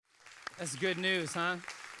That's good news, huh?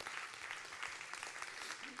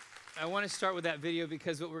 I want to start with that video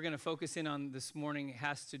because what we're going to focus in on this morning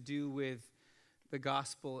has to do with the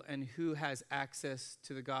gospel and who has access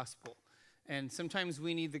to the gospel. And sometimes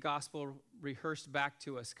we need the gospel rehearsed back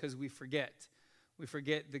to us because we forget. We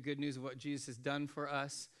forget the good news of what Jesus has done for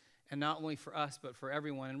us, and not only for us, but for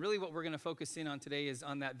everyone. And really what we're going to focus in on today is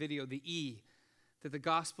on that video, the E, that the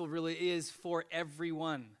gospel really is for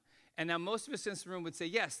everyone. And now most of us in this room would say,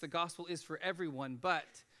 yes, the gospel is for everyone, but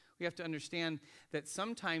we have to understand that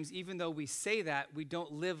sometimes even though we say that, we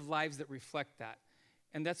don't live lives that reflect that.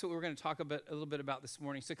 And that's what we're going to talk about a little bit about this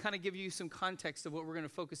morning. So kind of give you some context of what we're going to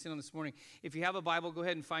focus in on this morning. If you have a Bible, go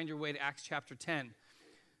ahead and find your way to Acts chapter 10.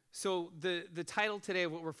 So the title today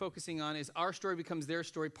of what we're focusing on is Our Story Becomes Their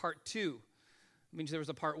Story, Part 2. It means there was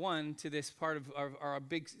a part 1 to this part of our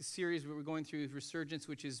big series where we're going through Resurgence,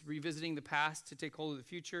 which is revisiting the past to take hold of the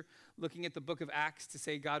future, looking at the book of Acts to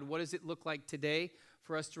say, God, what does it look like today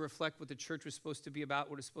for us to reflect what the church was supposed to be about,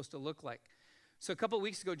 what it's supposed to look like? So a couple of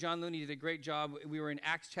weeks ago, John Looney did a great job. We were in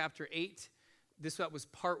Acts chapter 8. This was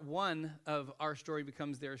part 1 of Our Story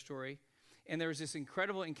Becomes Their Story. And there was this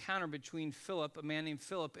incredible encounter between Philip, a man named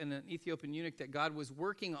Philip, and an Ethiopian eunuch that God was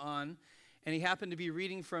working on. And he happened to be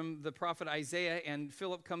reading from the prophet Isaiah, and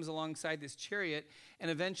Philip comes alongside this chariot and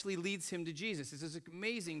eventually leads him to Jesus. This is an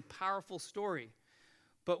amazing, powerful story.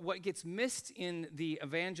 But what gets missed in the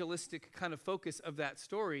evangelistic kind of focus of that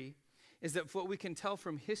story is that what we can tell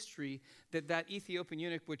from history, that Ethiopian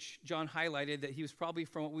eunuch, which John highlighted, that he was probably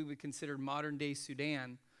from what we would consider modern-day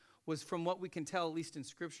Sudan, was from what we can tell, at least in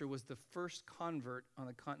Scripture, was the first convert on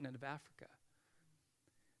the continent of Africa.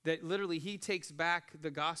 That literally he takes back the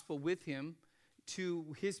gospel with him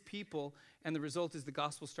to his people, and the result is the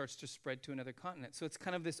gospel starts to spread to another continent. So it's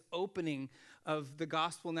kind of this opening of the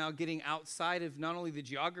gospel now getting outside of not only the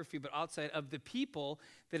geography, but outside of the people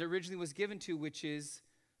that it originally was given to, which is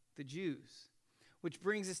the Jews. Which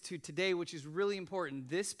brings us to today, which is really important.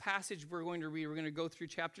 This passage we're going to read, we're going to go through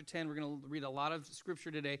chapter 10. We're going to read a lot of scripture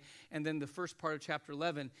today, and then the first part of chapter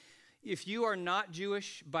 11. If you are not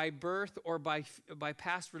Jewish by birth or by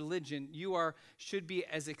past religion, you should be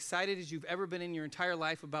as excited as you've ever been in your entire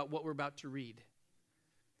life about what we're about to read.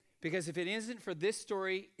 Because if it isn't for this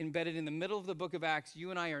story embedded in the middle of the book of Acts, you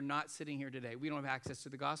and I are not sitting here today. We don't have access to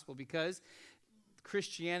the gospel because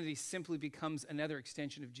Christianity simply becomes another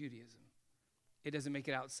extension of Judaism. It doesn't make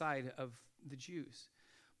it outside of the Jews.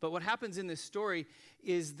 But what happens in this story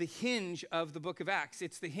is the hinge of the book of Acts.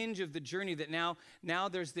 It's the hinge of the journey that now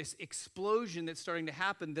there's this explosion that's starting to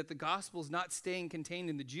happen, that the gospel is not staying contained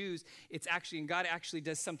in the Jews. It's actually, and God actually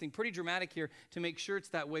does something pretty dramatic here to make sure it's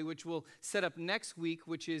that way, which we'll set up next week,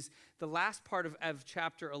 which is the last part of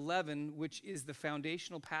chapter 11, which is the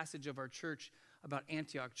foundational passage of our church about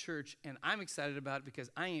Antioch Church. And I'm excited about it because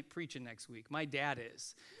I ain't preaching next week. My dad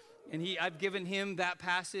is. And I've given him that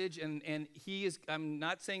passage, and he is, I'm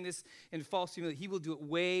not saying this in false humility, he will do it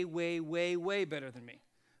way, way, way, way better than me.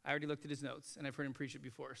 I already looked at his notes, and I've heard him preach it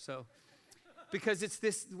before. So, because it's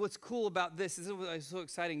this, what's cool about this is what's so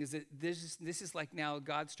exciting is that this is like now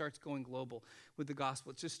God starts going global with the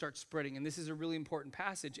gospel. It just starts spreading, and this is a really important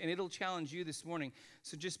passage, and it'll challenge you this morning.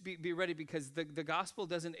 So just be ready, because the gospel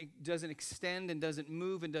doesn't extend and doesn't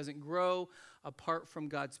move and doesn't grow apart from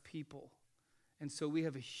God's people. And so we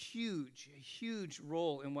have a huge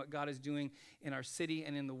role in what God is doing in our city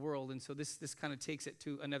and in the world. And so this kind of takes it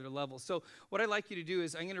to another level. So what I'd like you to do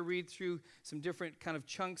is I'm going to read through some different kind of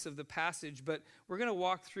chunks of the passage, but we're going to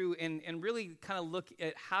walk through and really kind of look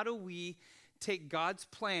at how do we take God's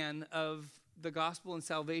plan of the gospel and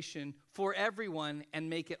salvation for everyone and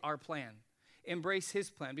make it our plan. Embrace his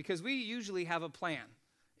plan. Because we usually have a plan,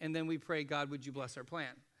 and then we pray, God, would you bless our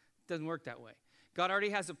plan? It doesn't work that way. God already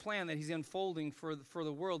has a plan that he's unfolding for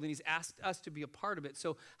the world, and he's asked us to be a part of it.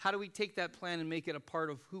 So how do we take that plan and make it a part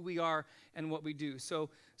of who we are and what we do? So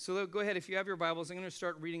go ahead. If you have your Bibles, I'm going to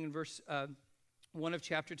start reading in verse 1 of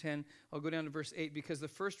chapter 10. I'll go down to verse 8, because the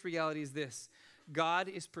first reality is this. God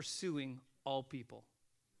is pursuing all people.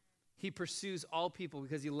 He pursues all people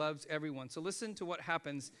because he loves everyone. So listen to what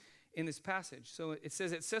happens in this passage. So it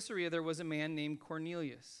says, at Caesarea there was a man named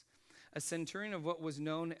Cornelius, a centurion of what was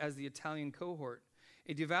known as the Italian cohort,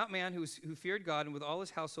 a devout man who feared God, and with all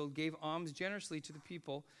his household gave alms generously to the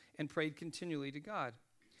people and prayed continually to God.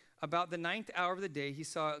 About the 9th hour of the day, he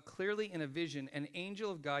saw clearly in a vision an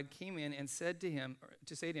angel of God came in and said to him,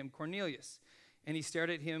 Cornelius. And he stared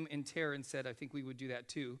at him in terror and said, I think we would do that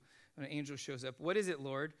too. When an angel shows up, what is it,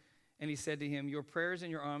 Lord? And he said to him, your prayers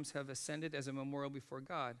and your alms have ascended as a memorial before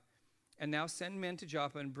God. And now send men to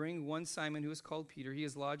Joppa and bring one Simon who is called Peter. He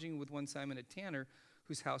is lodging with one Simon a tanner,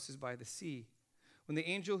 whose house is by the sea. When the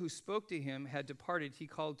angel who spoke to him had departed, he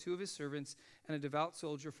called 2 of his servants and a devout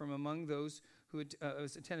soldier from among those who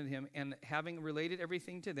attended him, and having related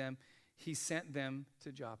everything to them, he sent them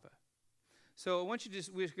to Joppa. So I want you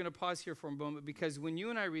to we're going to pause here for a moment, because when you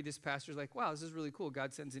and I read this passage, it's like, wow, this is really cool.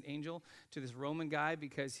 God sends an angel to this Roman guy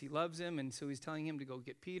because he loves him, and so he's telling him to go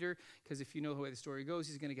get Peter, because if you know the way the story goes,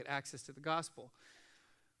 he's going to get access to the gospel.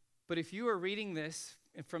 But if you are reading this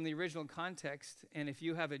from the original context, and if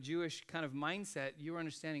you have a Jewish kind of mindset, you're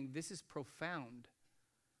understanding this is profound.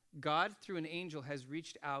 God, through an angel, has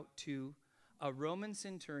reached out to a Roman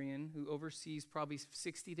centurion who oversees probably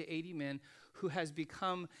 60 to 80 men, who has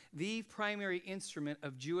become the primary instrument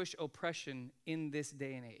of Jewish oppression in this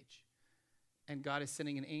day and age. And God is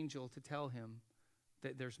sending an angel to tell him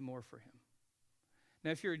that there's more for him.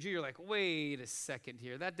 Now, if you're a Jew, you're like, wait a second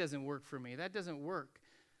here. That doesn't work for me. That doesn't work.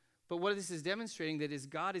 But what this is demonstrating that is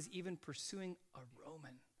God is even pursuing a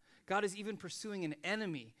Roman. God is even pursuing an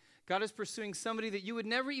enemy. God is pursuing somebody that you would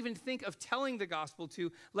never even think of telling the gospel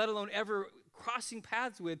to, let alone ever crossing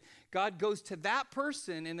paths with. God goes to that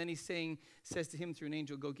person, and then he says to him through an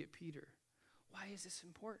angel, go get Peter. Why is this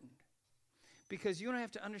important? Because you and I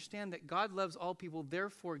have to understand that God loves all people.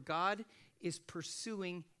 Therefore, God is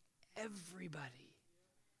pursuing everybody.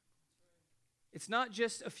 It's not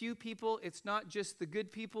just a few people. It's not just the good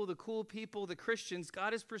people, the cool people, the Christians.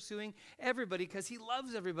 God is pursuing everybody because he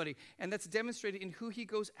loves everybody. And that's demonstrated in who he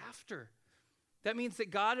goes after. That means that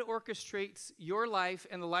God orchestrates your life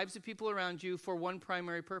and the lives of people around you for one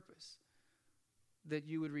primary purpose, that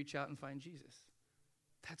you would reach out and find Jesus.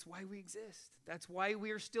 That's why we exist. That's why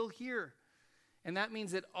we are still here. And that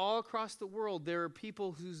means that all across the world, there are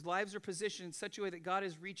people whose lives are positioned in such a way that God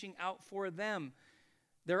is reaching out for them.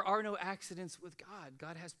 There are no accidents with God.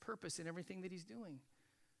 God has purpose in everything that he's doing.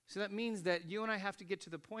 So that means that you and I have to get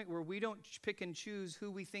to the point where we don't pick and choose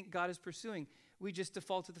who we think God is pursuing. We just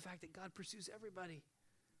default to the fact that God pursues everybody.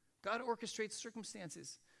 God orchestrates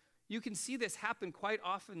circumstances. You can see this happen quite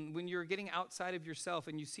often when you're getting outside of yourself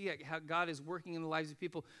and you see how God is working in the lives of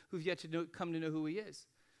people who've yet to come to know who he is.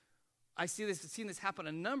 I've seen this happen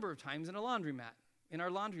a number of times in a laundromat, in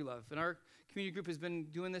our Laundry Love. And our community group has been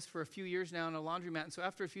doing this for a few years now in a laundromat. And so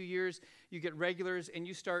after a few years, you get regulars and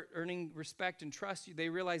you start earning respect and trust. They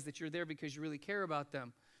realize that you're there because you really care about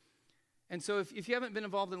them. And so if you haven't been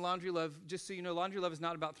involved in Laundry Love, just so you know, Laundry Love is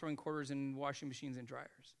not about throwing quarters in washing machines and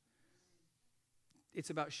dryers. It's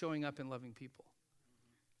about showing up and loving people.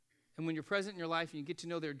 And when you're present in your life and you get to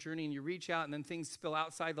know their journey and you reach out and then things spill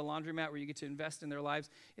outside the laundromat where you get to invest in their lives,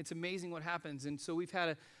 it's amazing what happens. And so we've had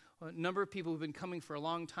a number of people who've been coming for a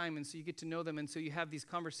long time, and so you get to know them, and so you have these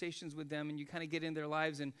conversations with them, and you kind of get in their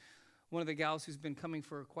lives. And one of the gals who's been coming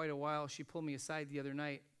for quite a while, she pulled me aside the other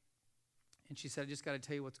night, and she said, I just got to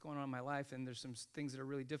tell you what's going on in my life, and there's some things that are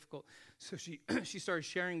really difficult. So she started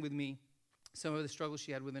sharing with me some of the struggles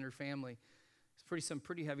she had within her family. It's some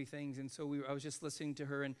pretty heavy things, and so I was just listening to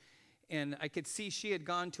her, and I could see she had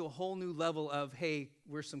gone to a whole new level of, hey,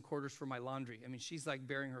 where's some quarters for my laundry? I mean, she's like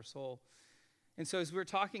bearing her soul. And so as we were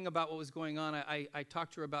talking about what was going on, I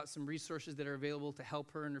talked to her about some resources that are available to help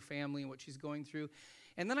her and her family and what she's going through.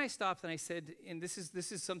 And then I stopped and I said, and this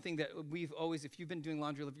is something that we've always, if you've been doing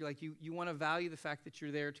Laundry Love, you're like, you want to value the fact that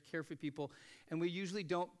you're there to care for people. And we usually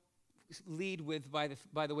don't lead with, by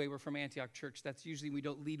the way, we're from Antioch Church. That's usually, we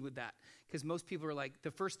don't lead with that. Because most people are like,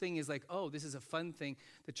 the first thing is like, oh, this is a fun thing.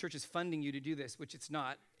 The church is funding you to do this, which it's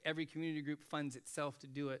not. Every community group funds itself to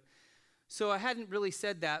do it. So I hadn't really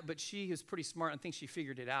said that, but she is pretty smart and thinks she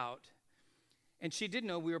figured it out. And she did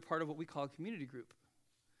know we were part of what we call a community group.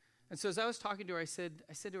 And so as I was talking to her, I said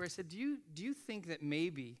to her, do you think that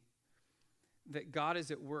maybe that God is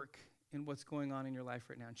at work in what's going on in your life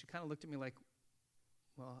right now? And she kind of looked at me like,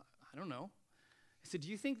 well, I don't know. I said, do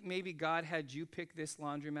you think maybe God had you pick this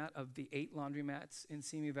laundromat of the 8 laundromats in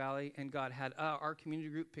Simi Valley, and God had our community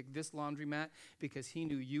group pick this laundromat because he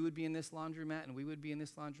knew you would be in this laundromat and we would be in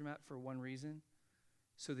this laundromat for one reason,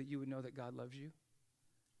 so that you would know that God loves you?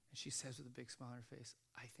 And she says with a big smile on her face,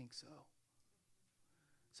 I think so.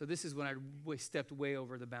 So this is when I stepped way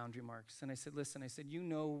over the boundary marks. And I said, listen, you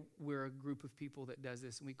know we're a group of people that does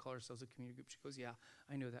this, and we call ourselves a community group. She goes, yeah,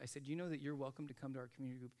 I know that. I said, you know that you're welcome to come to our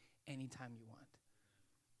community group anytime you want.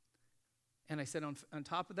 And I said, on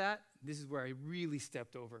top of that, this is where I really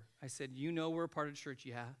stepped over. I said, you know we're a part of church,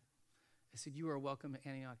 yeah. I said, you are welcome at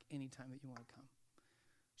Antioch anytime that you want to come.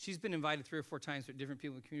 She's been invited 3 or 4 times for different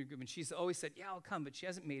people in the community group, and she's always said, yeah, I'll come, but she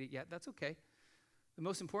hasn't made it yet. That's okay. The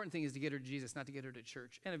most important thing is to get her to Jesus, not to get her to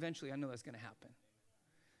church. And eventually, I know that's going to happen.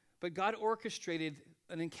 But God orchestrated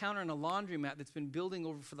an encounter in a laundromat that's been building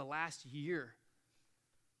over for the last year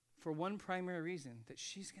for one primary reason, that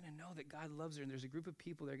she's going to know that God loves her, and there's a group of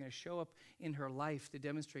people that are going to show up in her life to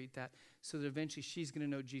demonstrate that, so that eventually she's going to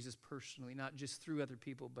know Jesus personally, not just through other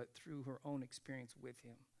people, but through her own experience with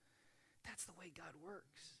him. That's the way God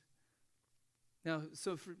works. Now,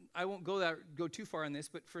 I won't go too far on this,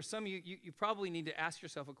 but for some of you, you probably need to ask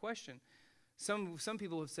yourself a question. Some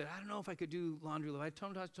people have said, I don't know if I could do laundry. I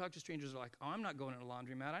talk to strangers, they're like, oh, I'm not going to a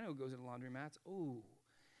laundromat. I know who goes into laundromats. Oh,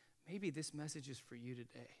 maybe this message is for you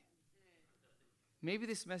today. Maybe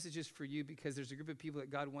this message is for you because there's a group of people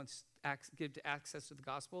that God wants give to access to the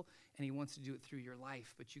gospel, and he wants to do it through your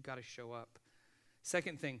life, but you got to show up.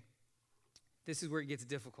 Second thing, this is where it gets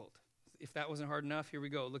difficult. If that wasn't hard enough, here we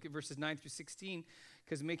go. Look at verses 9 through 16,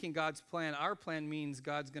 because making God's plan, our plan means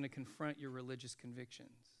God's going to confront your religious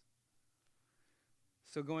convictions.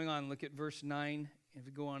 So going on, look at verse 9. If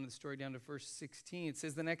we go on to the story down to verse 16, it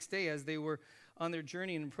says, the next day as they were on their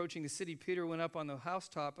journey and approaching the city, Peter went up on the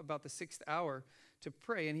housetop about the 6th hour to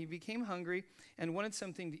pray, and he became hungry and wanted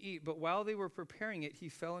something to eat. But while they were preparing it, he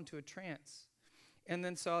fell into a trance, and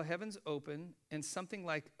then saw heavens open and something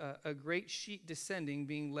like a great sheet descending,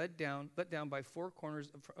 being let down by four corners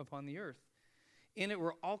upon the earth. In it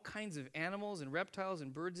were all kinds of animals and reptiles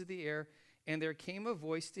and birds of the air, and there came a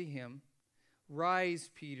voice to him,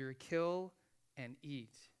 rise, Peter, kill and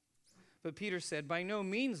eat. But Peter said, by no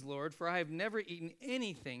means, Lord, for I have never eaten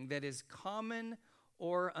anything that is common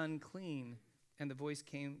or unclean. And the voice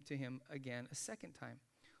came to him again a second time.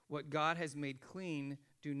 What God has made clean,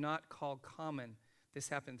 do not call common. This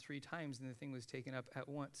happened 3 times, and the thing was taken up at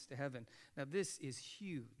once to heaven. Now, this is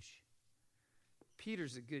huge.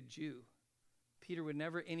 Peter's a good Jew. Peter would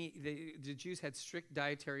never, the Jews had strict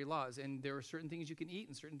dietary laws, and there were certain things you can eat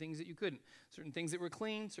and certain things that you couldn't. Certain things that were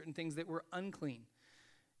clean, certain things that were unclean.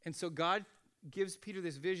 And so God gives Peter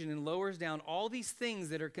this vision and lowers down all these things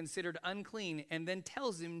that are considered unclean and then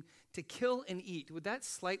tells him to kill and eat. Would that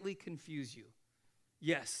slightly confuse you?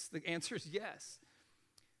 Yes. The answer is yes.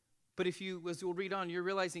 But as we'll read on, you're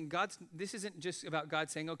realizing this isn't just about God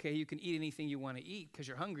saying, okay, you can eat anything you want to eat because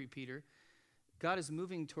you're hungry, Peter. God is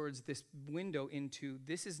moving towards this window into,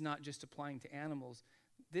 this is not just applying to animals,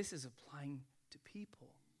 this is applying to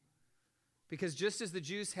people. Because just as the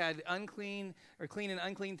Jews had clean and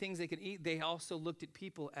unclean things they could eat, they also looked at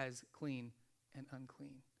people as clean and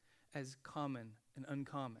unclean, as common and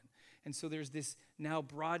uncommon. And so there's this now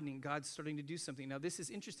broadening. God's starting to do something. Now this is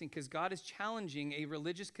interesting because God is challenging a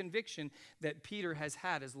religious conviction that Peter has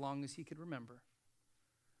had as long as he could remember.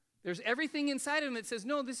 There's everything inside of him that says,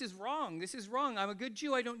 no, this is wrong. This is wrong. I'm a good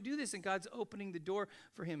Jew. I don't do this. And God's opening the door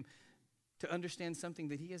for him to understand something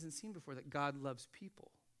that he hasn't seen before, that God loves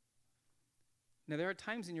people. Now, there are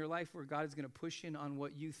times in your life where God is going to push in on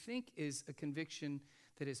what you think is a conviction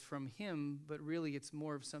that is from him, but really it's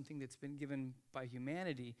more of something that's been given by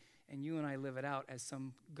humanity, and you and I live it out as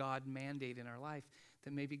some God mandate in our life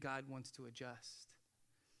that maybe God wants to adjust.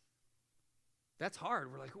 That's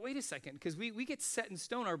hard. We're like, wait a second, because we get set in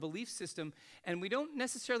stone, our belief system, and we don't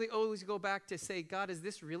necessarily always go back to say, God, is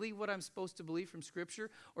this really what I'm supposed to believe from Scripture?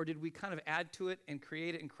 Or did we kind of add to it and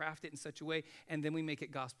create it and craft it in such a way, and then we make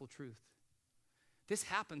it gospel truth? This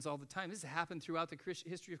happens all the time. This has happened throughout the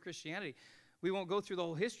history of Christianity. We won't go through the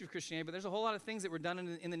whole history of Christianity, but there's a whole lot of things that were done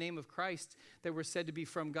in the name of Christ that were said to be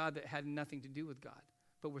from God that had nothing to do with God,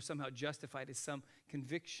 but were somehow justified as some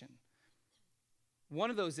conviction. One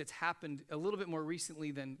of those that's happened a little bit more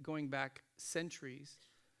recently than going back centuries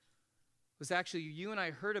was actually, you and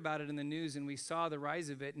I heard about it in the news and we saw the rise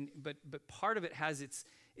of it, but part of it has its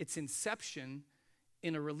inception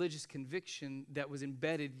in a religious conviction that was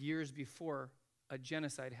embedded years before a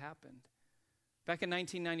genocide happened. Back in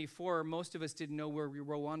 1994, most of us didn't know where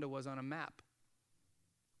Rwanda was on a map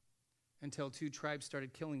until 2 tribes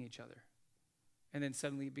started killing each other. And then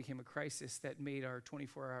suddenly it became a crisis that made our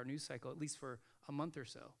 24-hour news cycle, at least for a month or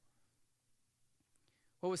so.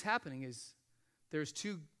 What was happening is there's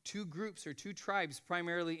two groups or 2 tribes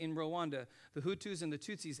primarily in Rwanda, the Hutus and the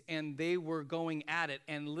Tutsis, and they were going at it.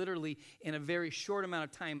 And literally in a very short amount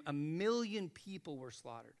of time, 1 million people were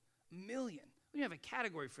slaughtered. 1 million. We don't have a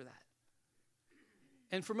category for that.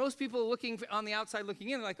 And for most people looking on the outside looking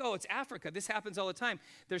in, they're like, oh, it's Africa. This happens all the time.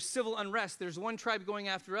 There's civil unrest. There's one tribe going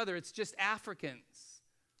after other. It's just Africans.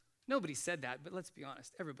 Nobody said that, but let's be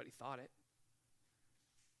honest. Everybody thought it.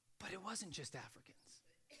 But it wasn't just Africans.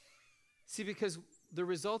 See, because the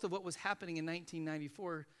result of what was happening in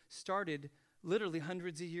 1994 started literally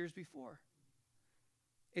hundreds of years before.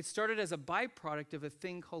 It started as a byproduct of a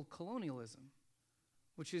thing called colonialism,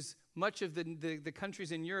 which is much of the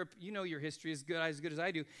countries in Europe. You know your history as good as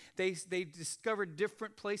I do. They discovered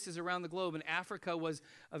different places around the globe, and Africa was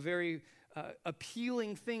a very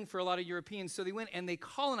appealing thing for a lot of Europeans. So they went and they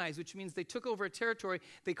colonized, which means they took over a territory,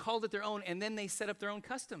 they called it their own, and then they set up their own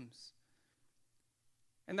customs.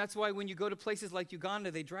 And that's why when you go to places like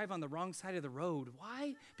Uganda, they drive on the wrong side of the road.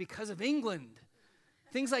 Why? Because of England.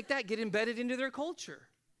 Things like that get embedded into their culture.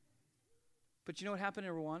 But you know what happened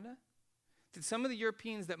in Rwanda? That some of the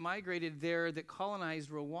Europeans that migrated there, that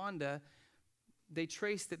colonized Rwanda, they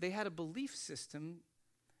traced that they had a belief system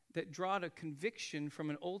that drawed a conviction from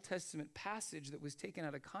an Old Testament passage that was taken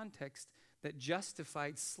out of context that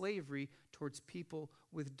justified slavery towards people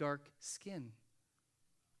with dark skin.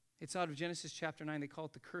 It's out of Genesis chapter 9. They call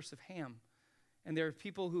it the curse of Ham. And there are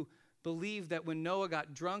people who believe that when Noah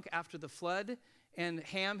got drunk after the flood, and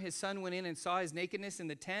Ham, his son, went in and saw his nakedness in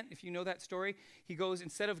the tent. If you know that story, he goes,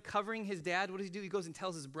 instead of covering his dad, what does he do? He goes and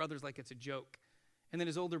tells his brothers like it's a joke. And then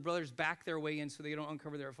his older brothers back their way in so they don't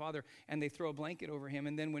uncover their father, and they throw a blanket over him.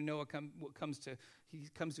 And then when Noah comes to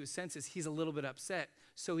his senses, he's a little bit upset.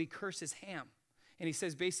 So he curses Ham. And he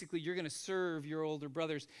says, basically, you're going to serve your older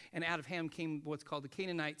brothers. And out of Ham came what's called the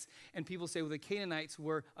Canaanites. And people say, well, the Canaanites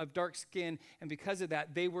were of dark skin. And because of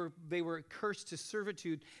that, they were cursed to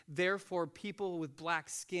servitude. Therefore, people with black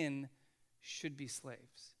skin should be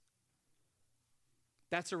slaves.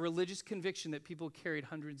 That's a religious conviction that people carried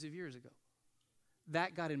hundreds of years ago.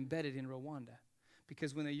 That got embedded in Rwanda.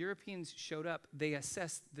 Because when the Europeans showed up, they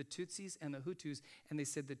assessed the Tutsis and the Hutus, and they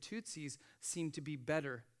said the Tutsis seem to be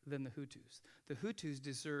better than the Hutus. The Hutus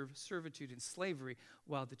deserve servitude and slavery,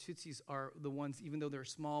 while the Tutsis are the ones, even though they're a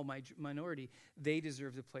small minority, they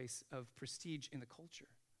deserve the place of prestige in the culture.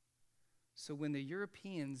 So when the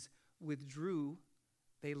Europeans withdrew,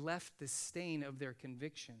 they left the stain of their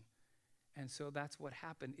conviction. And so that's what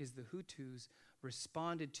happened, is the Hutus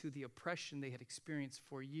responded to the oppression they had experienced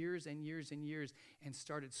for years and years and years and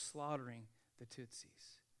started slaughtering the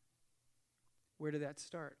Tutsis. Where did that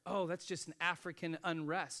start? Oh, that's just an African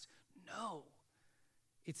unrest. No.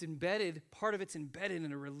 It's embedded, part of it's embedded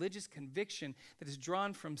in a religious conviction that is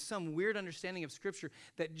drawn from some weird understanding of Scripture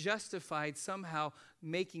that justified somehow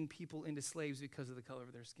making people into slaves because of the color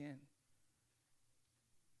of their skin.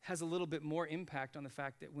 Has a little bit more impact on the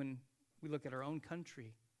fact that when we look at our own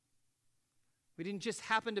country, we didn't just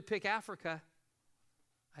happen to pick Africa.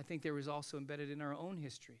 I think there was also embedded in our own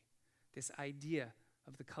history this idea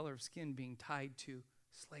of the color of skin being tied to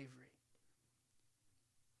slavery.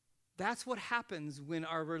 That's what happens when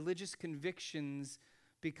our religious convictions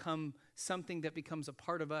become something that becomes a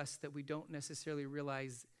part of us that we don't necessarily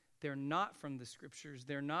realize they're not from the Scriptures,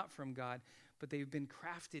 they're not from God, but they've been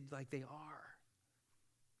crafted like they are.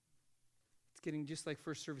 It's getting just like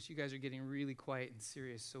first service, you guys are getting really quiet and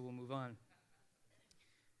serious, so we'll move on.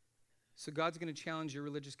 So God's going to challenge your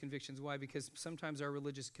religious convictions. Why? Because sometimes our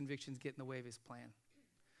religious convictions get in the way of his plan.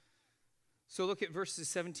 So look at verses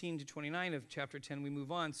 17 to 29 of chapter 10. We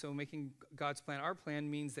move on. So making God's plan our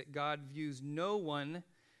plan means that God views no one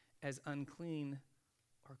as unclean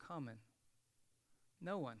or common.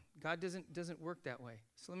 No one. God doesn't work that way.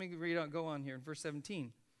 So let me go on here in verse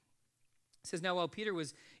 17. It says, now while Peter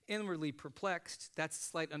was inwardly perplexed, that's a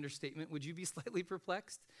slight understatement. Would you be slightly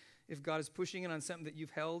perplexed if God is pushing it on something that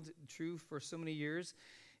you've held true for so many years?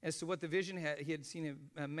 As to what the vision he had seen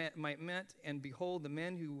might meant, and behold, the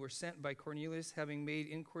men who were sent by Cornelius, having made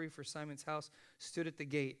inquiry for Simon's house, stood at the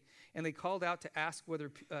gate. And they called out to ask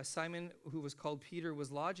whether Simon, who was called Peter,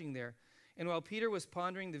 was lodging there. And while Peter was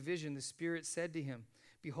pondering the vision, the Spirit said to him,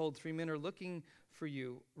 behold, 3 men are looking for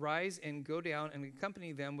you. Rise and go down and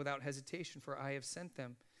accompany them without hesitation, for I have sent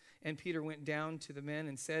them. And Peter went down to the men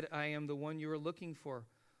and said, I am the one you are looking for.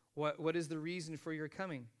 What is the reason for your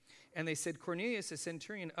coming? And they said, Cornelius, a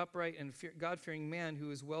centurion, upright and God-fearing man who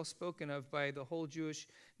is well spoken of by the whole Jewish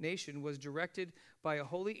nation, was directed by a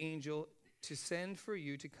holy angel to send for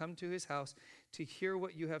you to come to his house to hear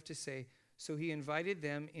what you have to say. So he invited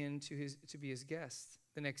them in to be his guests.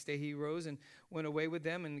 The next day he rose and went away with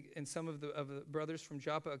them, and some of the brothers from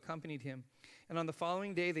Joppa accompanied him. And on the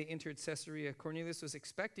following day they entered Caesarea. Cornelius was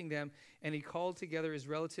expecting them, and he called together his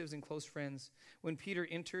relatives and close friends. When Peter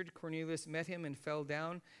entered, Cornelius met him and fell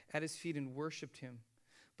down at his feet and worshipped him.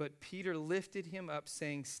 But Peter lifted him up,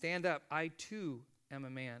 saying, stand up, I too am a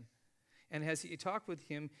man. And as he talked with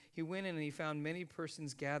him, he went in and he found many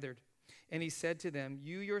persons gathered. And he said to them,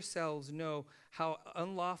 you yourselves know how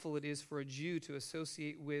unlawful it is for a Jew to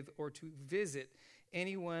associate with or to visit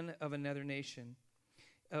anyone of another nation.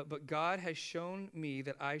 But God has shown me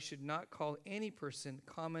that I should not call any person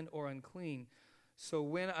common or unclean. So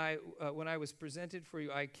when I was presented for you,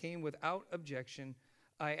 I came without objection.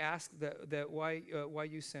 I asked that why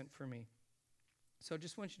you sent for me. So I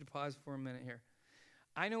just want you to pause for a minute here.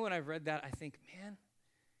 I know when I've read that, I think, man,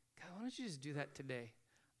 God, why don't you just do that today?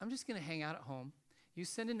 I'm just going to hang out at home. You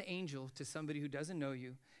send an angel to somebody who doesn't know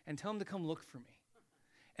you and tell them to come look for me.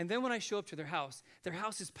 And then when I show up to their house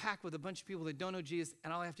is packed with a bunch of people that don't know Jesus,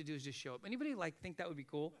 and all I have to do is just show up. Anybody think that would be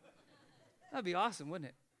cool? That'd be awesome, wouldn't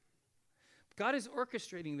it? God is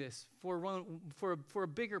orchestrating this for a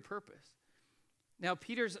bigger purpose. Now,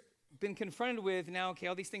 Peter's been confronted with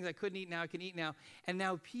all these things I couldn't eat, now I can eat now. And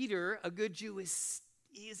now Peter, a good Jew, is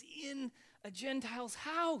in a Gentile's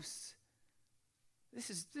house.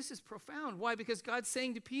 This is profound. Why? Because God's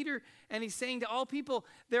saying to Peter, and he's saying to all people,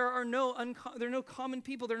 there are no common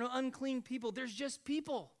people, there are no unclean people, there's just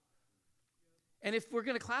people. And if we're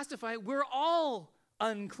going to classify it, we're all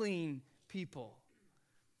unclean people.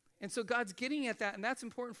 And so God's getting at that, and that's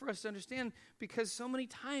important for us to understand, because so many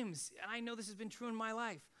times, and I know this has been true in my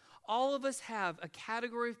life, all of us have a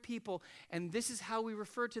category of people, and this is how we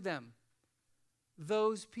refer to them.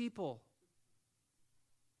 Those people.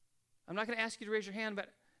 I'm not going to ask you to raise your hand, but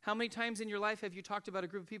how many times in your life have you talked about a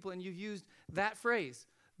group of people and you've used that phrase,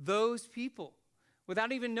 those people,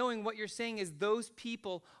 without even knowing what you're saying is those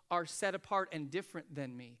people are set apart and different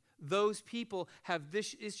than me. Those people have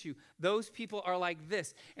this issue. Those people are like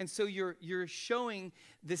this. And so you're showing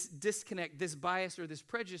this disconnect, this bias, or this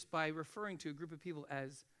prejudice by referring to a group of people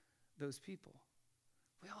as those people.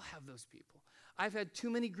 We all have those people. I've had too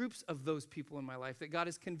many groups of those people in my life that God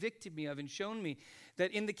has convicted me of and shown me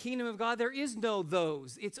that in the kingdom of God, there is no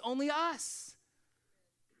those. It's only us.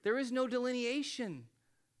 There is no delineation.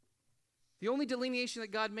 The only delineation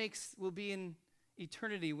that God makes will be in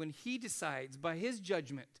eternity when he decides by his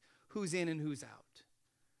judgment who's in and who's out.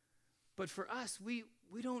 But for us, we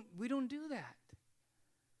don't do that.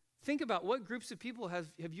 Think about what groups of people have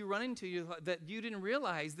you run into that you didn't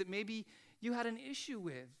realize that maybe you had an issue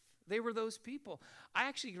with. They were those people. I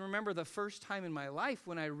actually remember the first time in my life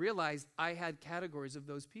when I realized I had categories of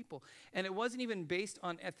those people. And it wasn't even based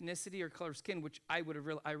on ethnicity or color of skin, which I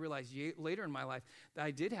realized later in my life that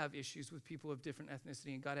I did have issues with people of different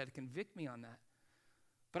ethnicity, and God had to convict me on that.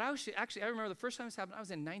 But I remember the first time this happened, I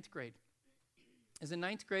was in ninth grade. I was in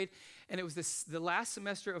ninth grade, and it was the last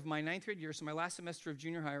semester of my ninth grade year, so my last semester of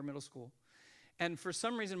junior high or middle school. And for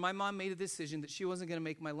some reason, my mom made a decision that she wasn't going to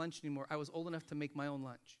make my lunch anymore. I was old enough to make my own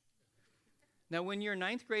lunch. Now, when you're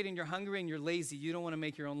ninth grade and you're hungry and you're lazy, you don't want to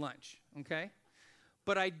make your own lunch, okay?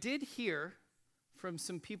 But I did hear from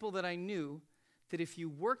some people that I knew that if you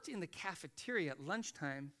worked in the cafeteria at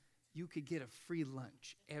lunchtime, you could get a free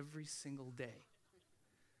lunch every single day.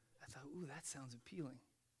 I thought, ooh, that sounds appealing.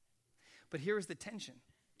 But here was the tension,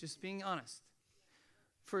 just being honest.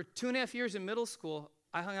 For 2.5 years in middle school,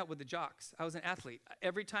 I hung out with the jocks. I was an athlete.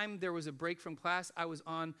 Every time there was a break from class, I was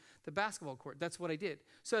on the basketball court. That's what I did.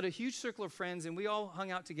 So I had a huge circle of friends, and we all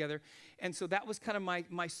hung out together. And so that was kind of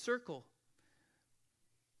my circle.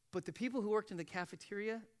 But the people who worked in the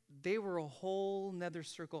cafeteria, they were a whole nother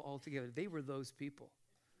circle altogether. They were those people.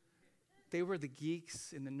 They were the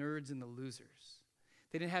geeks and the nerds and the losers.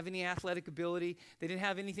 They didn't have any athletic ability. They didn't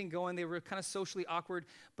have anything going. They were kind of socially awkward.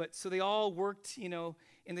 But so they all worked,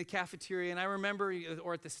 in the cafeteria. And I remember,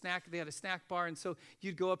 or at the snack, they had a snack bar. And so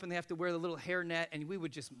you'd go up and they have to wear the little hairnet, and we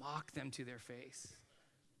would just mock them to their face.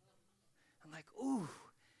 I'm like, ooh,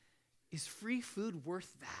 is free food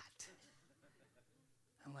worth that?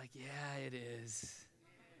 I'm like, yeah, it is.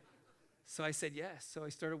 So I said yes. So I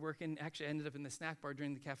started working. Actually, I ended up in the snack bar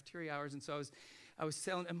during the cafeteria hours. And so I was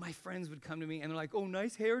selling, and my friends would come to me, and they're like, oh,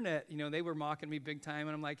 nice hairnet. They were mocking me big time.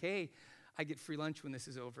 And I'm like, hey, I get free lunch when this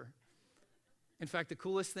is over. In fact, the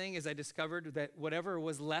coolest thing is I discovered that whatever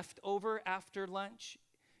was left over after lunch,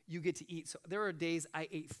 you get to eat. So there are days I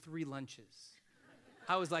ate 3 lunches.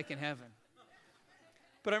 I was like in heaven.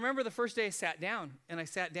 But I remember the first day I sat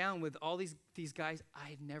down with all these guys I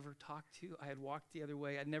had never talked to. I had walked the other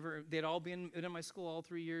way. They'd all been in my school all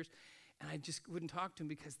 3 years, and I just wouldn't talk to them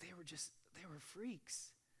because they were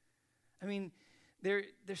freaks. I mean, they're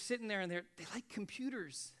sitting there, and they like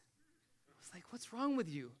computers. I was like, what's wrong with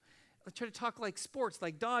you? I try to talk like sports,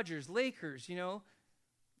 like Dodgers, Lakers,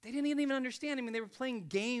 They didn't even understand. I mean, they were playing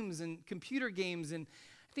games and computer games, and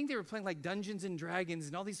I think they were playing like Dungeons and Dragons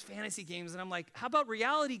and all these fantasy games. And I'm like, how about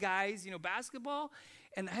reality, guys? Basketball?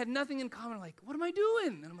 And I had nothing in common. I'm like, what am I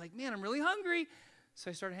doing? And I'm like, man, I'm really hungry. So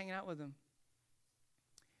I started hanging out with them.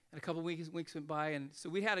 And a couple weeks went by, and so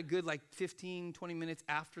we had a good 15, 20 minutes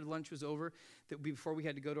after lunch was over, before we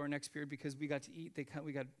had to go to our next period because we got to eat.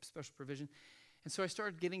 We got special provision. And so I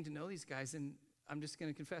started getting to know these guys, and I'm just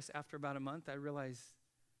going to confess, after about a month, I realized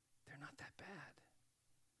they're not that bad.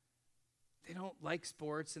 They don't like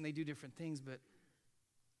sports, and they do different things, but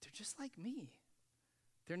they're just like me.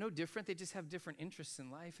 They're no different. They just have different interests in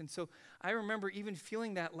life. And so I remember even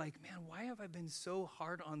feeling that like, man, why have I been so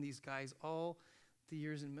hard on these guys all the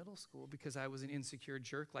years in middle school? Because I was an insecure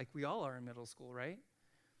jerk like we all are in middle school, right?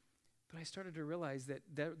 But I started to realize that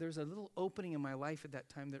there's a little opening in my life at that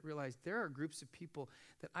time that realized there are groups of people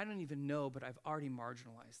that I don't even know, but I've already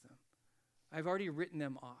marginalized them. I've already written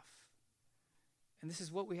them off. And this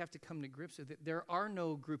is what we have to come to grips with. That there are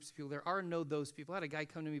no groups of people. There are no those people. I had a guy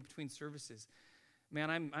come to me between services. Man,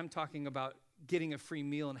 I'm talking about getting a free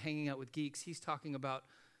meal and hanging out with geeks. He's talking about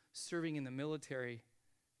serving in the military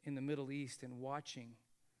in the Middle East and watching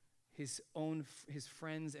his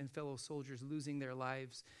friends and fellow soldiers losing their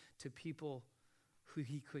lives to people who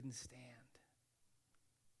he couldn't stand.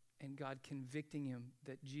 And God convicting him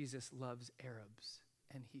that Jesus loves Arabs,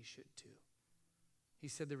 and he should too. He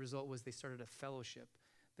said the result was they started a fellowship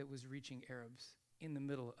that was reaching Arabs in the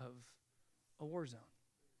middle of a war zone.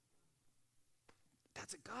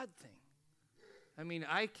 That's a God thing. I mean,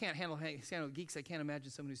 I can't handle geeks. I can't imagine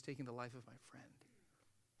someone who's taking the life of my friend.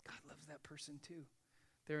 God loves that person too.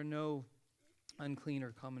 There are no unclean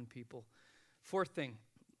or common people. Fourth thing.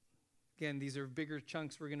 Again, these are bigger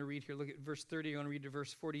chunks we're going to read here. Look at verse 30. I'm going to read to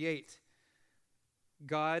verse 48.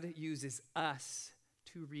 God uses us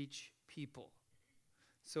to reach people.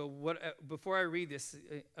 So before I read this,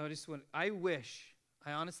 I honestly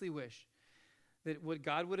wish that what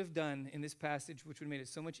God would have done in this passage, which would have made it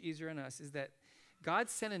so much easier on us, is that God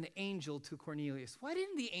sent an angel to Cornelius. Why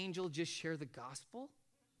didn't the angel just share the gospel?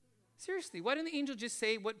 Seriously, why didn't the angel just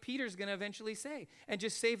say what Peter's going to eventually say and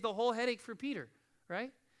just save the whole headache for Peter,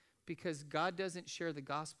 right? Because God doesn't share the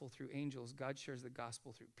gospel through angels. God shares the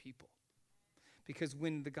gospel through people. Because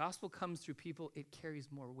when the gospel comes through people, it carries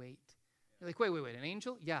more weight. You're like, wait, an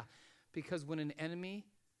angel? Yeah, because when an enemy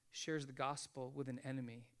shares the gospel with an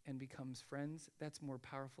enemy and becomes friends, that's more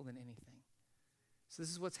powerful than anything. So this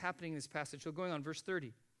is what's happening in this passage. So going on, verse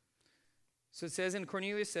 30. So it says, and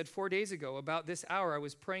Cornelius said, 4 days ago, about this hour, I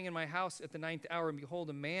was praying in my house at the 9th hour, and behold,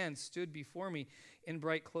 a man stood before me in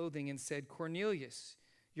bright clothing and said, Cornelius,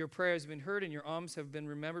 your prayer has been heard, and your alms have been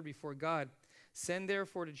remembered before God. Send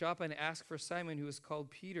therefore to Joppa and ask for Simon, who is called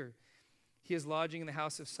Peter. He is lodging in the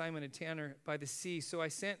house of Simon, a tanner by the sea. So I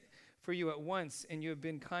sent for you at once, and you have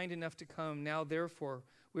been kind enough to come. Now, therefore,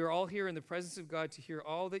 we are all here in the presence of God to hear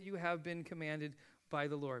all that you have been commanded by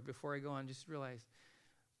the Lord. Before I go on, just realize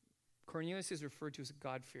Cornelius is referred to as a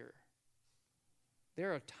God-fearer.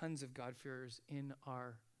 There are tons of God-fearers in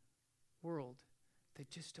our world that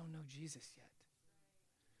just don't know Jesus yet.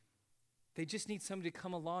 They just need somebody to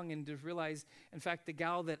come along and to realize, in fact, the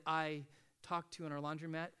gal that I talked to in our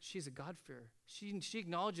laundromat, she's a God-fearer. She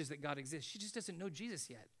acknowledges that God exists. She just doesn't know Jesus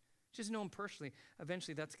yet. She doesn't know him personally.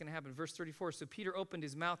 Eventually, that's going to happen. Verse 34, so Peter opened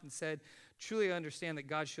his mouth and said, truly I understand that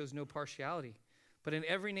God shows no partiality, but in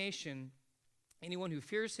every nation, anyone who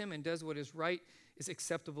fears him and does what is right is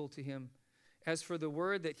acceptable to him. As for the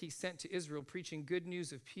word that he sent to Israel, preaching good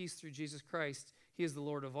news of peace through Jesus Christ, he is the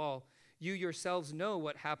Lord of all. You yourselves know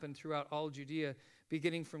what happened throughout all Judea,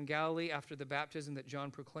 beginning from Galilee after the baptism that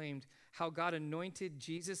John proclaimed, how God anointed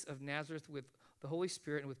Jesus of Nazareth with the Holy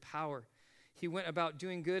Spirit and with power. He went about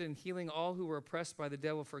doing good and healing all who were oppressed by the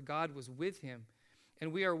devil, for God was with him.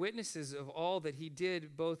 And we are witnesses of all that he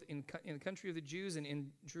did, both in the country of the Jews and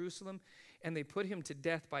in Jerusalem. And they put him to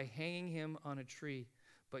death by hanging him on a tree.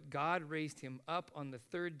 But God raised him up on the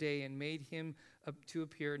third day and made him to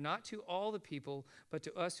appear not to all the people, but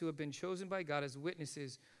to us who have been chosen by God as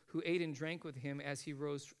witnesses, who ate and drank with him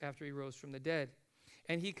after he rose from the dead.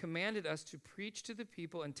 And he commanded us to preach to the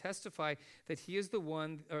people and testify that he is the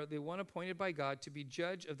one appointed by God to be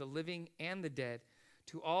judge of the living and the dead.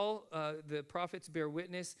 To all the prophets bear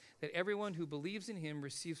witness that everyone who believes in him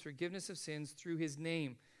receives forgiveness of sins through his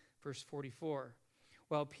name. Verse 44.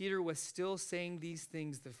 While Peter was still saying these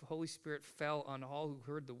things, the Holy Spirit fell on all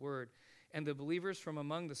who heard the word. And the believers from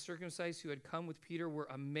among the circumcised who had come with Peter were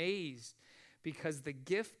amazed because the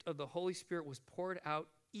gift of the Holy Spirit was poured out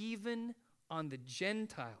even on the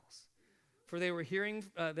Gentiles. For they were hearing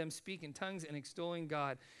them speak in tongues and extolling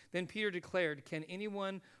God. Then Peter declared, can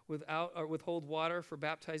anyone withhold water for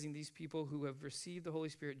baptizing these people who have received the Holy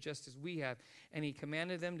Spirit just as we have? And he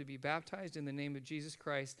commanded them to be baptized in the name of Jesus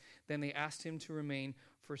Christ. Then they asked him to remain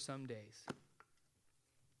for some days.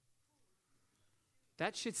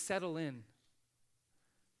 That should settle in.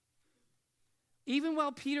 Even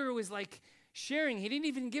while Peter was sharing, he didn't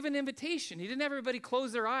even give an invitation. He didn't have everybody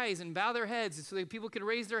close their eyes and bow their heads so that people could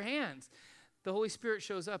raise their hands. The Holy Spirit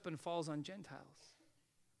shows up and falls on Gentiles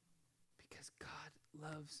because God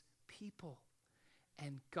loves people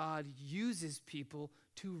and God uses people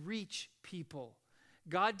to reach people.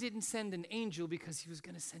 God didn't send an angel because he was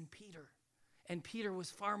going to send Peter. And Peter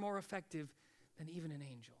was far more effective than even an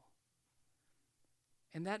angel.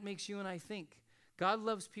 And that makes you and I think God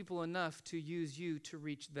loves people enough to use you to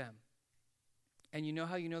reach them. And you know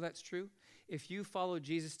how you know that's true? If you follow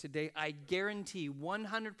Jesus today, I guarantee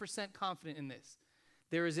 100% confident in this.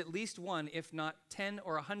 There is at least one, if not 10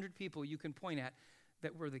 or 100 people you can point at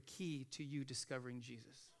that were the key to you discovering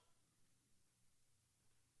Jesus.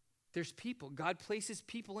 There's people. God places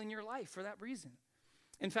people in your life for that reason.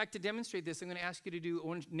 In fact, to demonstrate this, I'm going to ask you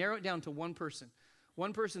to narrow it down to one person.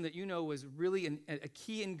 One person that you know was really a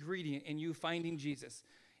key ingredient in you finding Jesus.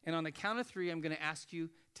 And on the count of 3, I'm going to ask you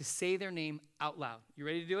to say their name out loud. You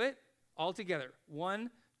ready to do it? All together. 1,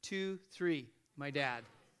 2, 3. My dad.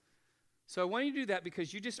 So I want you to do that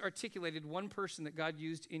because you just articulated one person that God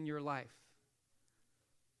used in your life.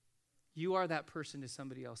 You are that person to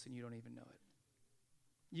somebody else and you don't even know it.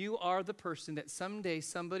 You are the person that someday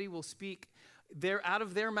somebody will speak. Out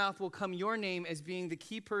of their mouth will come your name as being the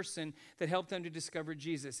key person that helped them to discover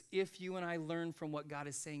Jesus. If you and I learn from what God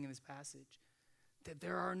is saying in this passage, that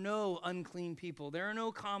there are no unclean people, there are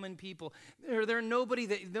no common people,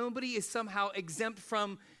 nobody is somehow exempt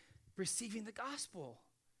from receiving the gospel,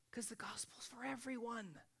 because the gospel's for everyone.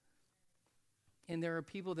 And there are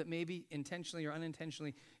people that maybe intentionally or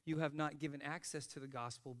unintentionally you have not given access to the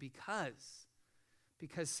gospel because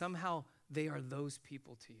somehow they are those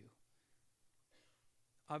people to you.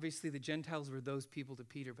 Obviously, the Gentiles were those people to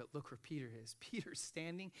Peter, but look where Peter is. Peter's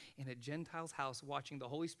standing in a Gentile's house watching the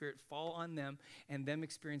Holy Spirit fall on them and them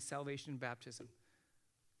experience salvation and baptism.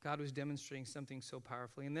 God was demonstrating something so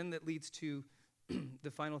powerfully. And then that leads to the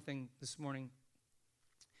final thing this morning.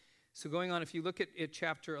 So going on, if you look at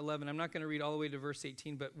chapter 11, I'm not going to read all the way to verse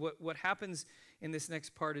 18, but what happens in this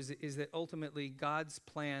next part is that ultimately God's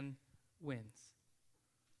plan wins.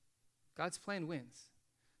 God's plan wins.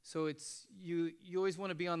 So it's you always want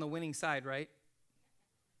to be on the winning side, right?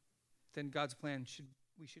 Then God's plan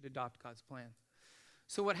we should adopt God's plan.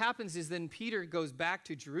 So what happens is then Peter goes back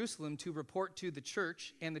to Jerusalem to report to the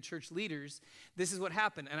church and the church leaders. This is what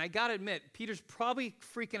happened. And I got to admit, Peter's probably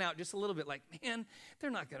freaking out just a little bit like, man, they're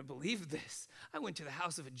not going to believe this. I went to the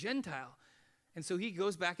house of a Gentile. And so he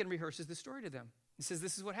goes back and rehearses the story to them. He says,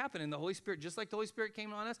 this is what happened. And the Holy Spirit, just like the Holy Spirit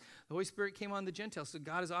came on us, the Holy Spirit came on the Gentiles. So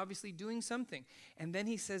God is obviously doing something. And then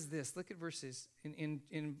he says this. Look at verses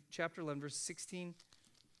in chapter 11, verse 16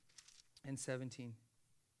 and 17.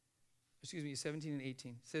 17 and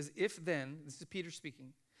 18. It says, if then, this is Peter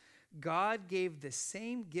speaking, God gave the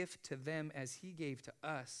same gift to them as he gave to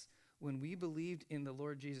us when we believed in the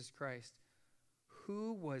Lord Jesus Christ,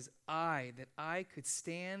 who was I that I could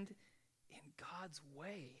stand in God's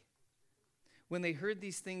way? When they heard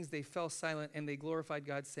these things, they fell silent and they glorified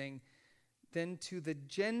God, saying, then to the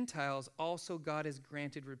Gentiles also God has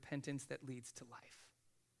granted repentance that leads to life.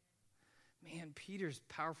 Man, Peter's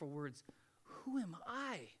powerful words. Who am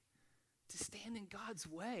I to stand in God's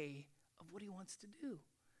way of what he wants to do?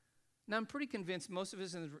 Now, I'm pretty convinced most of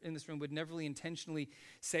us in this room would never really intentionally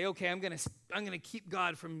say, okay, I'm going to keep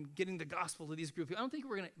God from getting the gospel to these group of people. I don't think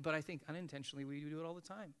we're going to, but I think unintentionally we do it all the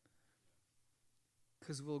time.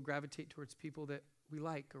 Because we'll gravitate towards people that we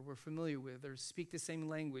like or we're familiar with or speak the same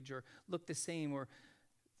language or look the same or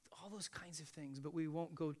all those kinds of things. But we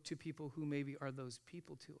won't go to people who maybe are those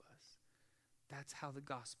people to us. That's how the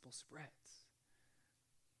gospel spreads.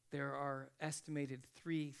 There are estimated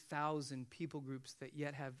 3,000 people groups that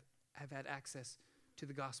yet have had access to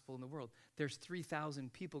the gospel in the world. There's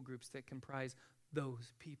 3,000 people groups that comprise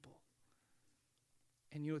those people.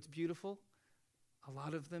 And you know what's beautiful? A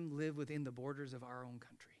lot of them live within the borders of our own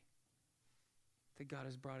country. That God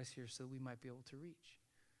has brought us here so that we might be able to reach.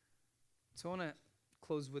 So I want to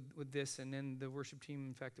close with this, and then the worship team,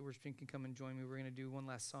 in fact, the worship team can come and join me. We're going to do one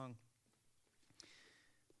last song.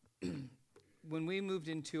 When we moved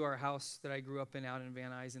into our house that I grew up in out in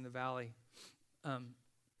Van Nuys in the valley,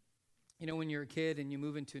 when you're a kid and you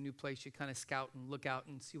move into a new place, you kind of scout and look out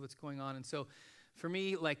and see what's going on. And so for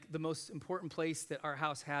me, like the most important place that our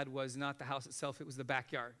house had was not the house itself, it was the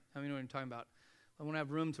backyard. I mean, you know what I'm talking about. I want to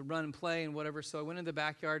have room to run and play and whatever. So I went into the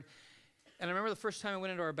backyard. And I remember the first time I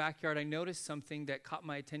went into our backyard, I noticed something that caught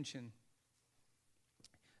my attention.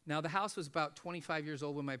 Now, the house was about 25 years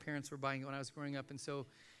old when my parents were buying it when I was growing up.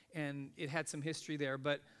 And it had some history there.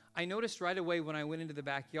 But I noticed right away when I went into the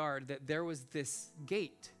backyard that there was this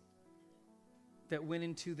gate that went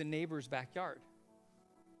into the neighbor's backyard.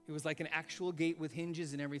 It was like an actual gate with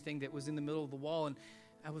hinges and everything that was in the middle of the wall. And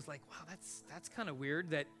I was like, wow, that's kind of weird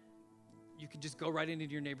that you could just go right into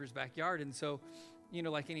your neighbor's backyard. And so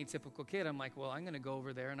like any typical kid, I'm like, well, I'm going to go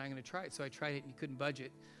over there and I'm going to try it. So I tried it and you couldn't budge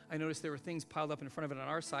it. I noticed there were things piled up in front of it on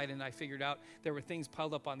our side, and I figured out there were things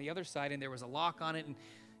piled up on the other side, and there was a lock on it. And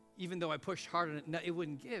even though I pushed hard on it, it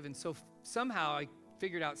wouldn't give. And so somehow I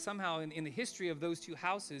figured out in the history of those two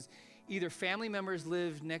houses, either family members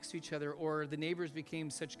lived next to each other or the neighbors became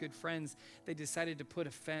such good friends, they decided to put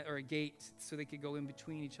a gate so they could go in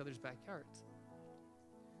between each other's backyards.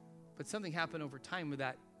 But something happened over time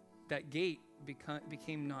where that gate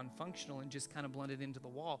became non-functional and just kind of blended into the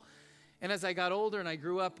wall. And as I got older and I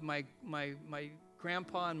grew up, my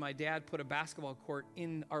grandpa and my dad put a basketball court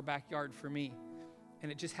in our backyard for me.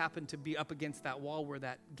 And it just happened to be up against that wall where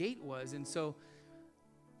that gate was. And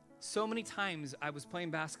so many times I was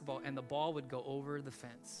playing basketball and the ball would go over the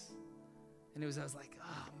fence. And I was like,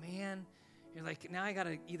 oh man. You're like, now I got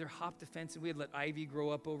to either hop the fence, and we had let ivy grow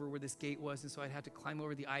up over where this gate was, and so I'd have to climb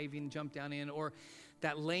over the ivy and jump down in, or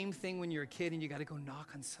that lame thing when you're a kid and you got to go knock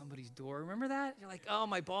on somebody's door. Remember that? You're like, oh,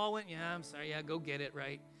 my ball went. Yeah, I'm sorry. Yeah, go get it,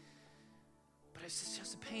 right? But it's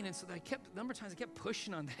just a pain. And so a number of times I kept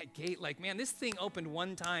pushing on that gate. Like, man, this thing opened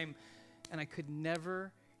one time, and I could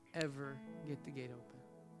never, ever get the gate open.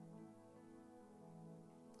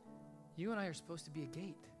 You and I are supposed to be a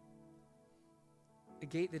gate. A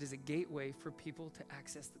gate that is a gateway for people to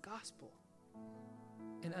access the gospel.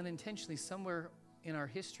 And unintentionally, somewhere in our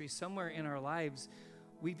history, somewhere in our lives,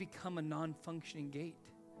 we become a non-functioning gate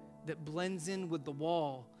that blends in with the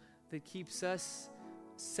wall that keeps us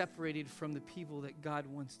separated from the people that God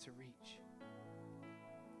wants to reach.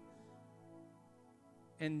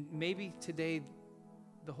 And maybe today,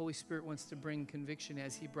 the Holy Spirit wants to bring conviction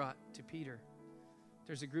as he brought to Peter.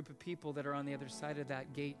 There's a group of people that are on the other side of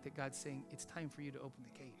that gate that God's saying, it's time for you to open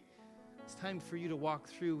the gate. It's time for you to walk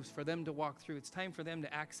through, for them to walk through. It's time for them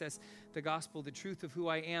to access the gospel, the truth of who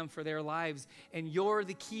I am for their lives. And you're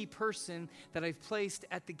the key person that I've placed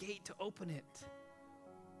at the gate to open it.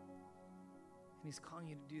 And he's calling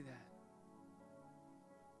you to do that.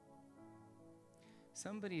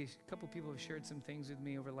 A couple people have shared some things with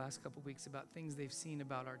me over the last couple weeks about things they've seen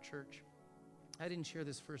about our church. I didn't share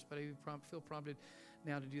this first, but I feel prompted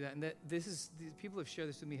now to do that. And these people have shared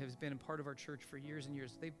this with me, have been a part of our church for years and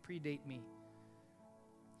years. They predate me.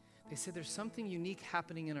 They said there's something unique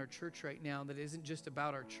happening in our church right now that isn't just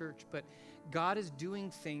about our church, but God is doing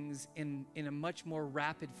things in a much more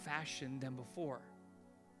rapid fashion than before.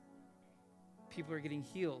 People are getting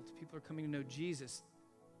healed. People are coming to know Jesus.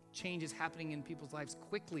 Change is happening in people's lives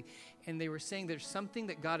quickly. And they were saying there's something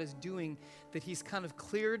that God is doing, that he's kind of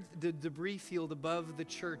cleared the debris field above the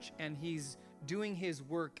church, and he's doing his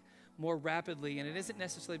work more rapidly. And it isn't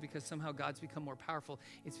necessarily because somehow God's become more powerful.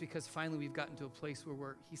 It's because finally we've gotten to a place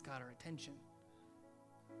where he's got our attention.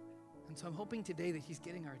 And so I'm hoping today that he's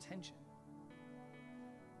getting our attention.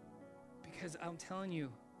 Because I'm telling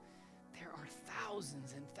you, there are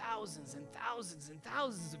thousands and thousands and thousands and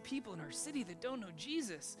thousands of people in our city that don't know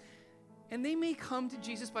Jesus. And they may come to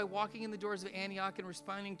Jesus by walking in the doors of Antioch and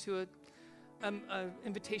responding to an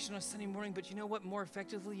invitation on a Sunday morning. But you know what? More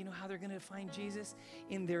effectively, you know how they're going to find Jesus?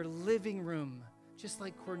 In their living room, just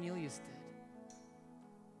like Cornelius did.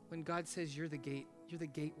 When God says you're the gate, you're the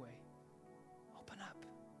gateway. Open up.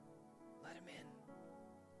 Let him in.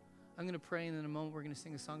 I'm going to pray, and in a moment we're going to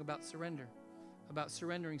sing a song about surrender. About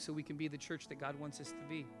surrendering so we can be the church that God wants us to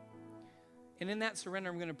be. And in that surrender,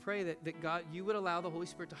 I'm going to pray that God, you would allow the Holy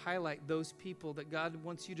Spirit to highlight those people that God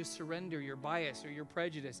wants you to surrender your bias or your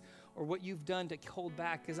prejudice or what you've done to hold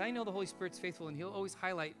back. Because I know the Holy Spirit's faithful, and he'll always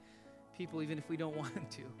highlight people even if we don't want him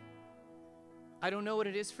to. I don't know what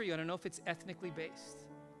it is for you. I don't know if it's ethnically based.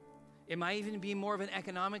 It might even be more of an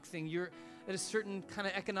economic thing. You're at a certain kind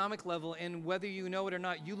of economic level, and whether you know it or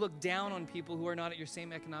not, you look down on people who are not at your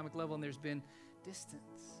same economic level, and there's been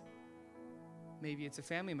distance. Maybe it's a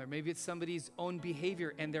family member. Maybe it's somebody's own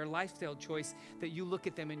behavior and their lifestyle choice that you look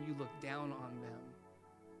at them and you look down on them,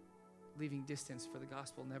 leaving distance for the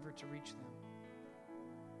gospel, never to reach them.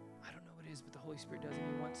 I don't know what it is, but the Holy Spirit does,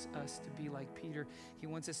 and he wants us to be like Peter. He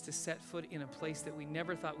wants us to set foot in a place that we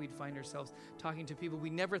never thought we'd find ourselves, talking to people we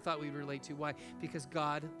never thought we'd relate to. Why? Because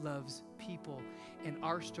God loves people, and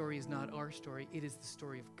our story is not our story. It is the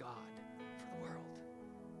story of God for the world.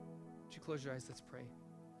 Would you close your eyes? Let's pray.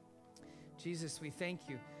 Jesus, we thank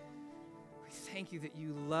you. We thank you that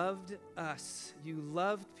you loved us. You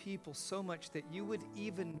loved people so much that you would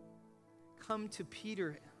even come to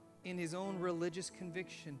Peter in his own religious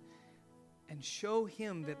conviction and show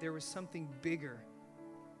him that there was something bigger,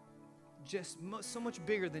 just so much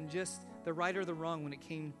bigger than just the right or the wrong when it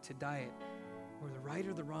came to diet, or the right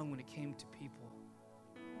or the wrong when it came to people,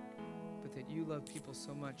 but that you love people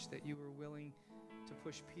so much that you were willing to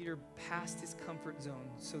push Peter past his comfort zone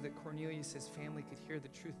so that Cornelius' family could hear the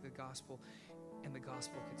truth of the gospel and the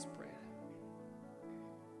gospel could spread.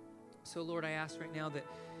 So, Lord, I ask right now that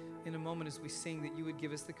in a moment as we sing, that you would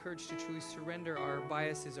give us the courage to truly surrender our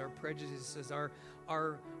biases, our prejudices, our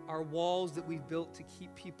walls that we've built to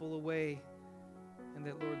keep people away, and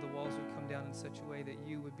that, Lord, the walls would come down in such a way that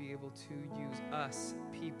you would be able to use us,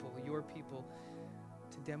 people, your people,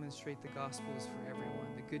 to demonstrate the gospel is for everyone.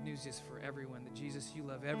 The good news is for everyone, that Jesus, you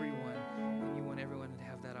love everyone, and you want everyone to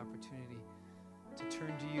have that opportunity to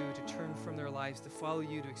turn to you, to turn from their lives, to follow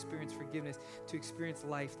you, to experience forgiveness, to experience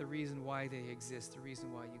life, the reason why they exist, the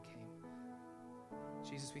reason why you came.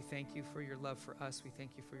 Jesus, we thank you for your love for us. We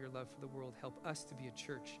thank you for your love for the world. Help us to be a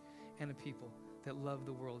church and a people that love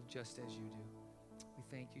the world just as you do. We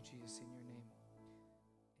thank you, Jesus, in your name.